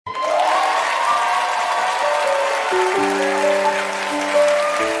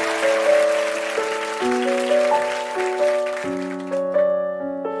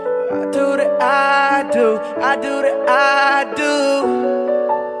I do that I do.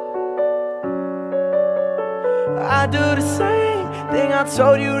 I do the same thing I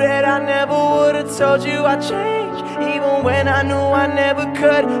told you that I never would've told you. I changed, even when I knew I never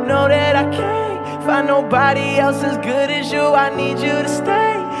could. Know that I can't find nobody else as good as you. I need you to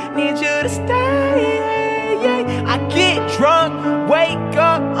stay, need you to stay. I get drunk, wake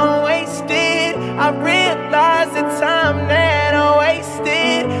up unwasted. I realize the time that I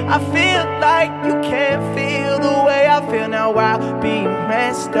wasted. I feel like you can't feel the way I feel now. I'll be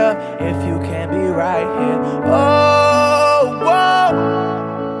messed up if you can't be right here. Oh, whoa.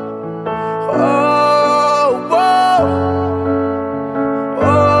 Oh, whoa.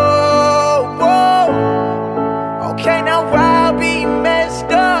 Oh, whoa. Okay, now I'll be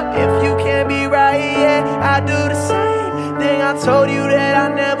messed up if you can't be right here. I do the same thing I told you that I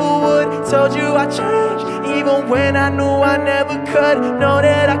never would. Told you I changed, even when I knew I never could. Know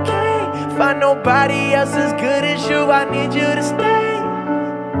that I can't find nobody else as good as you. I need you to stay.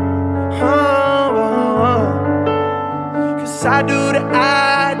 Cause I do the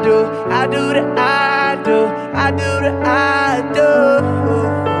I do, I do the I do, I do the I do.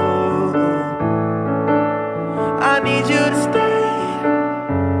 I need you to stay.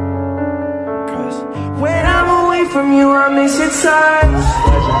 Cause when I'm away from you, I miss your touch.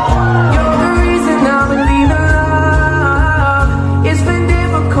 You're the reason I believe in love. It's been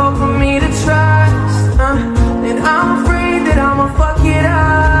difficult for me to trust, and I'm afraid that I'ma fuck it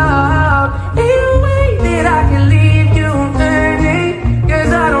up. Ain't no way that I can leave you hurting,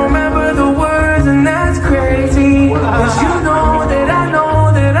 cause I don't remember the words, and that's crazy. Cause you know that I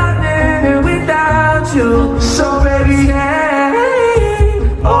never without you. So baby, stay.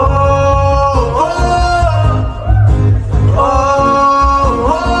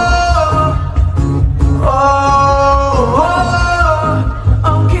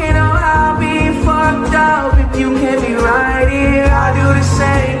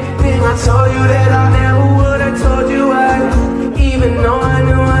 I told you that